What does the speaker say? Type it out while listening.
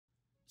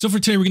So for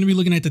today, we're going to be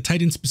looking at the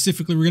Titan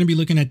specifically. We're going to be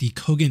looking at the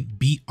Cogent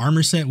Beat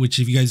armor set, which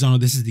if you guys don't know,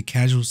 this is the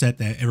casual set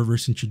that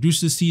Eververse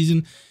introduced this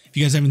season. If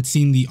you guys haven't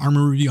seen the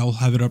armor review, I'll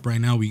have it up right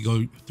now. We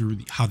go through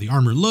how the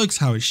armor looks,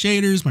 how it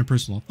shaders, my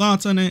personal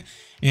thoughts on it.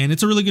 And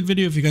it's a really good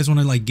video if you guys want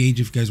to like gauge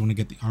if you guys want to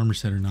get the armor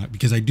set or not,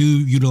 because I do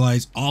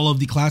utilize all of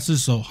the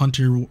classes. So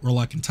Hunter,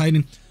 Warlock, and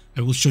Titan.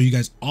 I will show you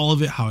guys all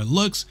of it, how it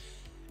looks.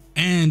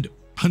 And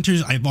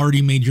Hunters, I've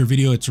already made your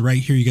video. It's right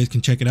here. You guys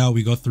can check it out.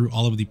 We go through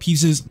all of the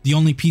pieces. The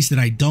only piece that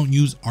I don't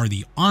use are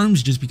the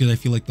arms, just because I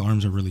feel like the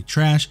arms are really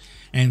trash.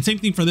 And same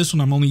thing for this one.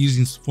 I'm only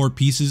using 4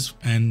 pieces,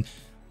 and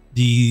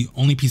the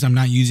only piece I'm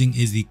not using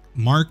is the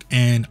mark.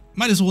 And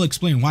might as well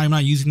explain why I'm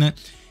not using that.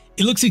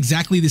 It looks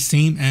exactly the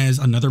same as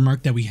another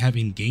mark that we have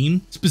in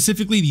game,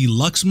 specifically the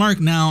Lux mark.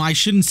 Now, I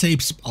shouldn't say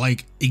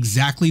like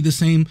exactly the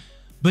same,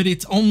 but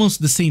it's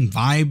almost the same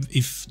vibe,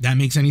 if that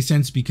makes any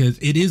sense, because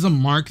it is a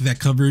mark that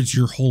covers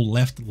your whole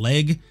left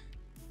leg,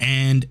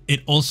 and it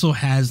also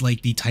has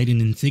like the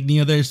Titan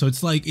insignia there. So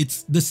it's like,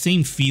 it's the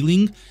same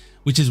feeling,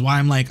 which is why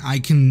I'm like,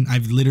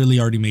 I've literally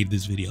already made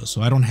this video,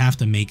 so I don't have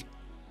to make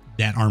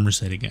that armor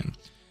set again.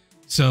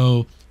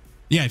 So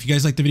yeah, if you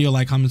guys like the video,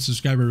 like, comment,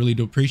 subscribe. I really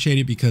do appreciate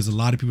it, because a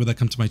lot of people that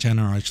come to my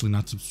channel are actually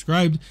not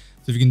subscribed.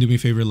 So if you can do me a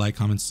favor, like,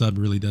 comment, sub, it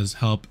really does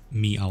help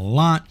me a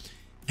lot.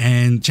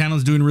 And channel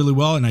is doing really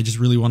well, and I just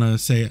really want to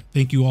say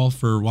thank you all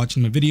for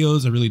watching my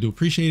videos. I really do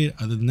appreciate it.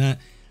 Other than that,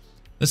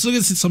 let's look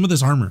at some of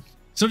this armor.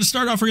 So to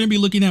start off, we're going to be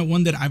looking at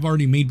one that I've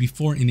already made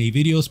before in a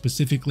video,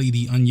 specifically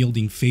the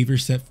Unyielding Favor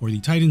set for the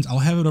Titans. I'll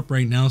have it up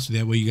right now so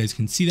that way you guys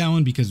can see that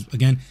one, because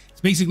again,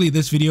 it's basically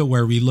this video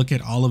where we look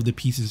at all of the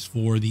pieces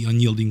for the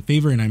Unyielding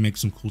Favor and I make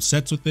some cool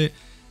sets with it.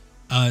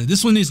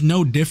 This one is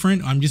no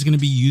different. I'm just going to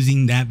be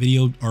using that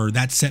video, or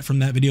that set from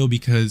that video,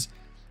 because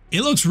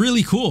it looks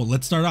really cool.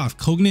 Let's start off.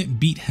 Cogent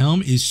Beat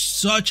Helm is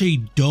such a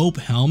dope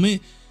helmet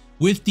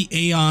with the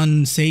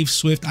Aeon Save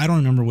Swift. I don't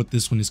remember what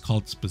this one is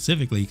called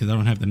specifically because I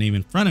don't have the name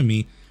in front of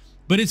me,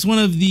 but it's one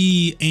of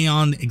the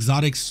Aeon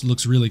exotics.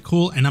 Looks really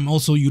cool. And I'm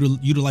also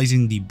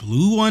utilizing the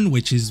blue one,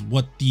 which is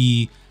what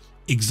the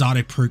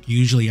exotic perk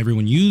usually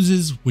everyone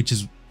uses, which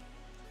is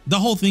the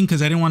whole thing,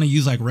 because I didn't want to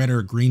use like red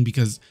or green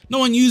because no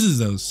one uses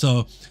those.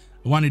 So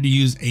I wanted to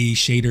use a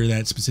shader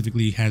that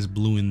specifically has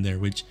blue in there,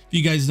 which if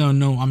you guys don't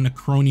know,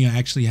 Omnicronia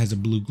actually has a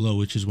blue glow,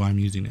 which is why I'm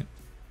using it.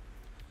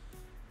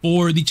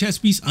 For the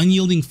chest piece,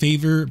 Unyielding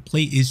Favor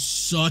plate is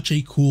such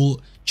a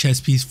cool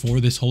chest piece for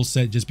this whole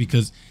set, just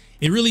because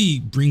it really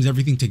brings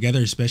everything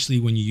together, especially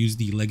when you use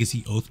the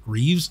Legacy Oath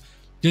Greaves,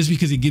 just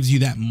because it gives you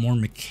that more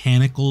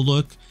mechanical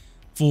look.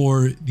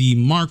 For the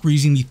mark, we're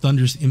using the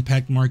Thunderous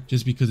Impact mark,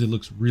 just because it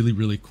looks really,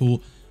 really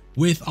cool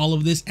with all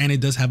of this, and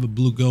it does have a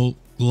blue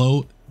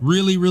glow.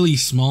 Really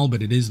small,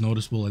 but it is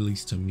noticeable, at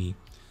least to me.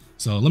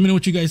 So let me know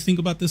what you guys think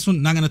about this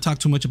one. Not going to talk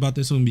too much about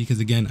this one because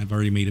again, I've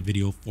already made a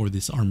video for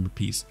this armor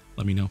piece.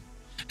 Let me know.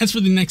 As for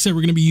the next set,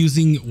 we're going to be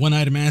using one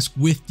item mask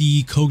with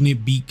the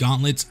Cogent Beat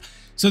gauntlets.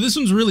 So this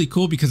one's really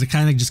cool because it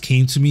kind of just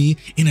came to me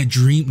in a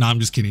dream. No, I'm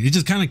just kidding. It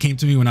just kind of came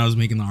to me when I was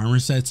making the armor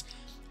sets.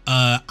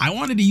 I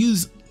wanted to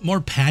use more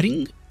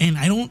padding, and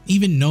I don't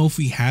even know if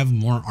we have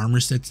more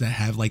armor sets that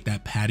have like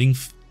that padding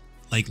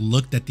like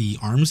look that the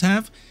arms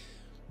have.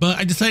 But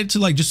I decided to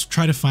like just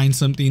try to find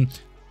something.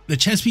 The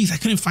chest piece, I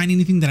couldn't find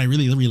anything that I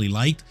really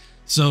liked.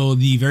 So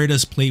the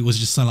Veritas plate was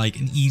just like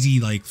an easy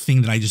like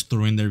thing that I just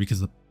threw in there,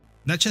 because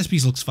that chest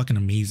piece looks fucking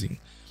amazing.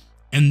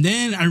 And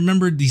then I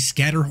remembered the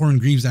Scatterhorn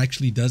Greaves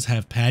actually does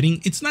have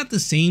padding. It's not the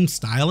same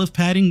style of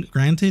padding,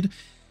 granted,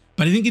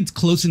 but I think it's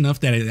close enough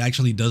that it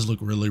actually does look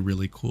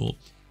really cool.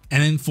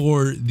 And then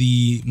for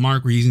the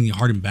mark, we're using the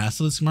Hardened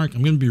Basilisk mark.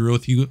 I'm going to be real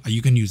with you.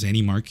 You can use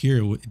any mark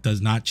here. It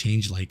does not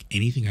change like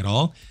anything at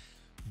all.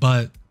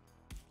 But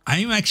I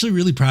am actually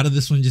really proud of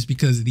this one, just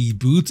because the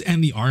boots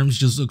and the arms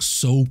just look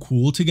so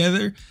cool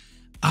together.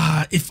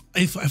 If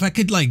I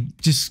could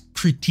like just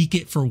critique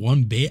it for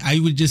one bit, I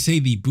would just say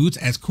the boots,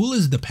 as cool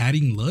as the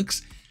padding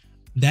looks,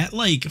 that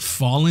like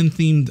Fallen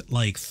themed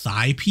like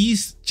thigh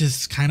piece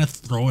just kind of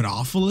throw it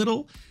off a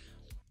little.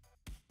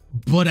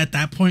 But at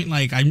that point,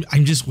 like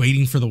I'm just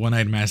waiting for the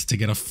one-eyed mask to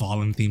get a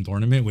Fallen themed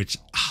ornament, which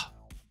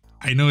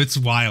I know it's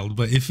wild,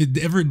 but if it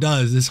ever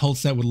does, this whole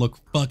set would look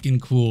fucking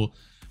cool.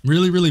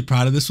 Really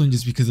proud of this one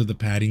just because of the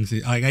padding.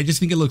 Like, I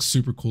just think it looks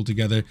super cool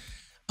together.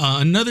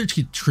 Another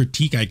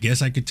critique I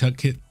guess I could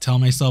tell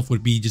myself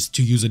would be just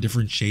to use a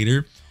different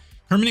shader.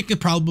 Hermetic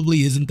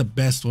probably isn't the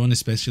best one,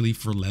 especially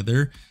for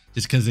leather,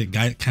 just because it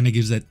kind of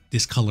gives that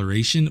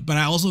discoloration. But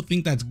I also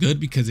think that's good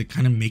because it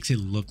kind of makes it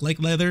look like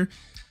leather.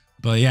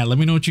 But yeah, let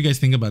me know what you guys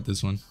think about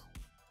this one.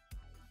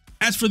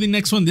 As for the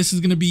next one, this is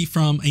going to be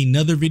from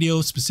another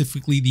video,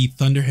 specifically the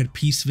Thunderhead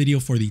piece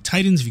video for the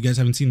Titans. If you guys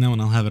haven't seen that one,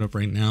 I'll have it up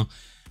right now.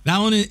 That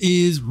one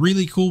is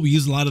really cool. We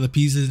use a lot of the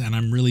pieces, and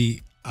I'm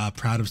really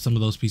proud of some of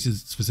those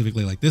pieces,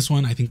 specifically like this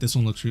one. I think this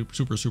one looks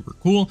super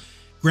cool.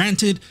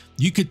 Granted,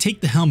 you could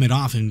take the helmet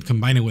off and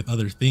combine it with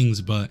other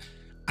things, but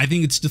I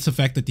think it's just the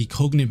fact that the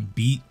Cogent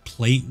Beat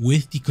plate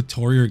with the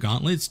Couturier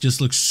gauntlets just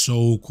looks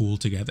so cool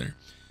together.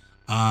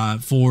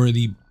 For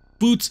the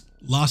boots,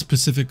 Lost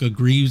Pacifica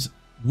Greaves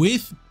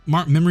with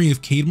Memory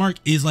of Cade Mark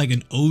is like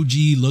an OG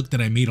look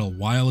that I made a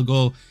while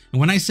ago. And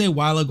when I say a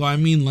while ago, I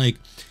mean like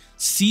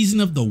Season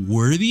of the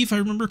Worthy, if I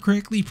remember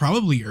correctly,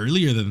 probably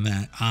earlier than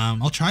that.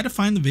 I'll try to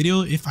find the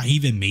video if I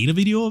even made a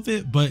video of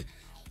it, but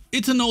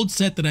it's an old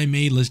set that I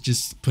made. Let's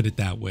just put it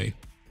that way.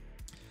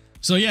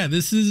 So yeah,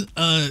 this is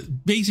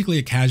basically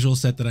a casual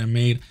set that I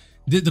made.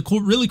 The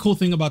really cool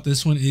thing about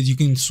this one is you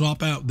can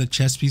swap out the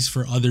chest piece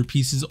for other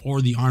pieces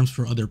or the arms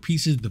for other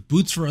pieces, the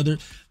boots for other.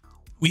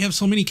 We have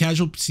so many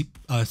casual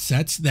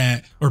sets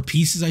that, or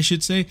pieces I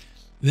should say,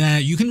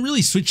 that you can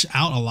really switch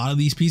out a lot of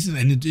these pieces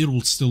and it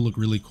will still look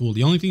really cool.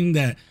 The only thing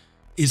that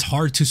is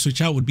hard to switch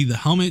out would be the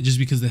helmet, just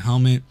because the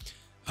helmet,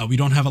 we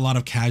don't have a lot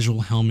of casual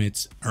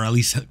helmets, or at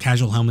least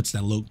casual helmets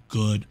that look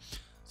good.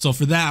 So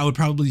for that, I would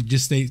probably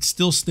just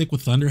still stick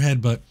with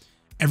Thunderhead, but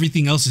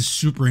everything else is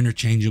super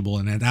interchangeable.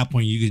 And at that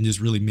point, you can just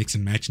really mix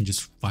and match and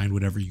just find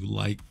whatever you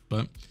like.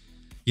 But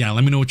yeah,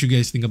 let me know what you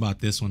guys think about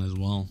this one as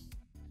well.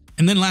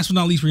 And then last but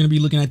not least, we're going to be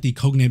looking at the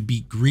Coconut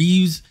Beat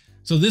Greaves.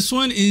 So this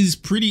one is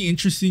pretty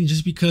interesting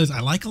just because I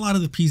like a lot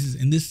of the pieces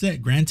in this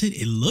set. Granted,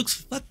 it looks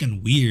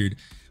fucking weird,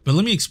 but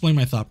let me explain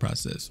my thought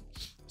process.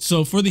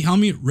 So for the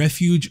helmet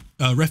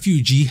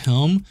refugee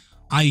helm,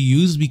 I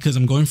use because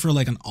I'm going for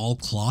like an all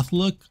cloth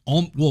look.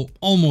 Well,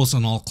 almost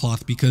an all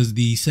cloth, because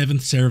the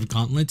 7th Seraph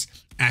gauntlets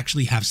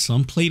actually have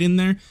some plate in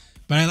there,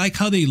 but I like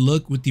how they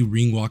look with the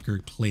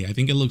Ringwalker plate. I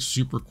think it looks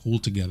super cool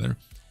together.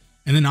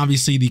 And then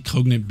obviously the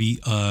Coconut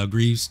Beat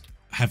Greaves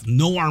have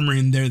no armor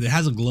in there. That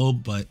has a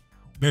globe, but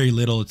very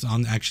little. It's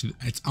on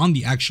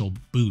the actual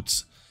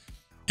boots.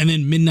 And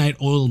then Midnight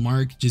Oil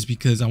Mark, just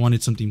because I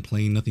wanted something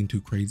plain, nothing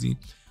too crazy.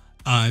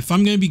 If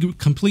I'm going to be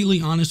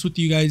completely honest with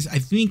you guys, I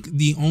think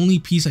the only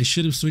piece I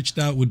should have switched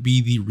out would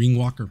be the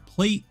Ringwalker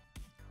plate.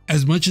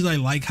 As much as I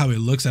like how it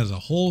looks as a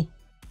whole,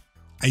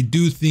 I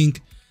do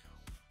think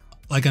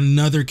like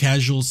another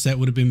casual set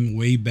would have been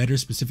way better.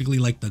 Specifically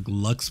like the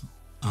Lux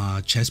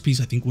chest piece,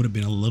 I think would have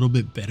been a little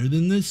bit better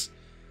than this.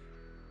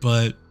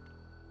 But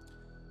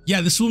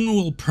yeah, this one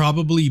will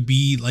probably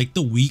be like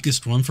the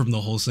weakest one from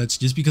the whole sets,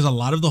 just because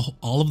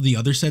all of the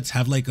other sets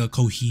have like a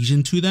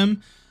cohesion to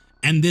them,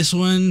 and this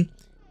one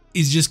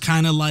is just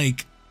kind of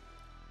like,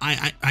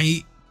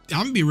 I'm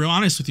gonna be real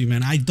honest with you,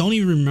 man. I don't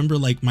even remember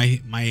like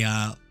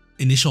my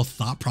initial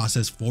thought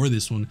process for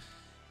this one.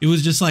 It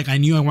was just like I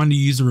knew I wanted to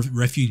use a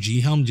refugee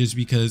helm just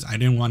because I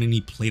didn't want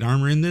any plate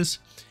armor in this,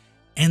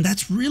 and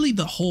that's really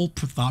the whole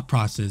thought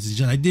process. Is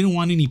just I didn't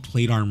want any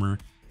plate armor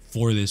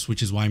for this,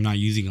 which is why I'm not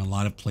using a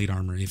lot of plate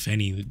armor, if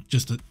any.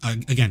 Just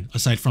again,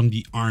 aside from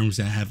the arms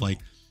that have like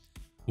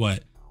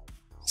what,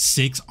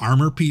 6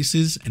 armor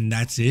pieces, and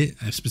that's it,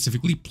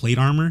 specifically plate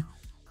armor.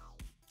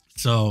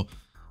 So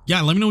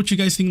yeah, let me know what you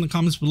guys think in the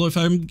comments below.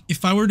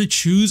 If I were to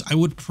choose, I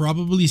would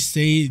probably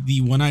say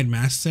the One-Eyed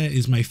Mask set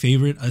is my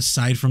favorite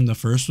aside from the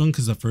first one,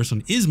 because the first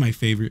one is my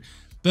favorite,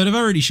 but I've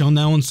already shown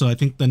that one, so I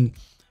think then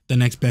the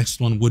next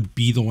best one would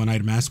be the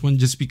One-Eyed Mask one,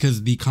 just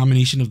because the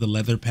combination of the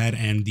leather pad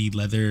and the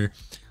leather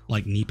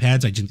like knee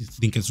pads, I just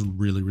think it's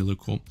really, really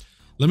cool.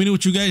 Let me know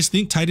what you guys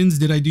think. Titans,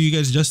 did I do you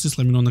guys justice?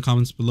 Let me know in the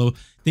comments below.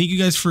 Thank you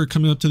guys for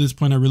coming up to this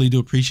point. I really do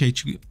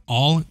appreciate you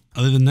all.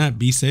 Other than that,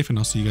 be safe, and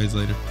I'll see you guys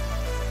later.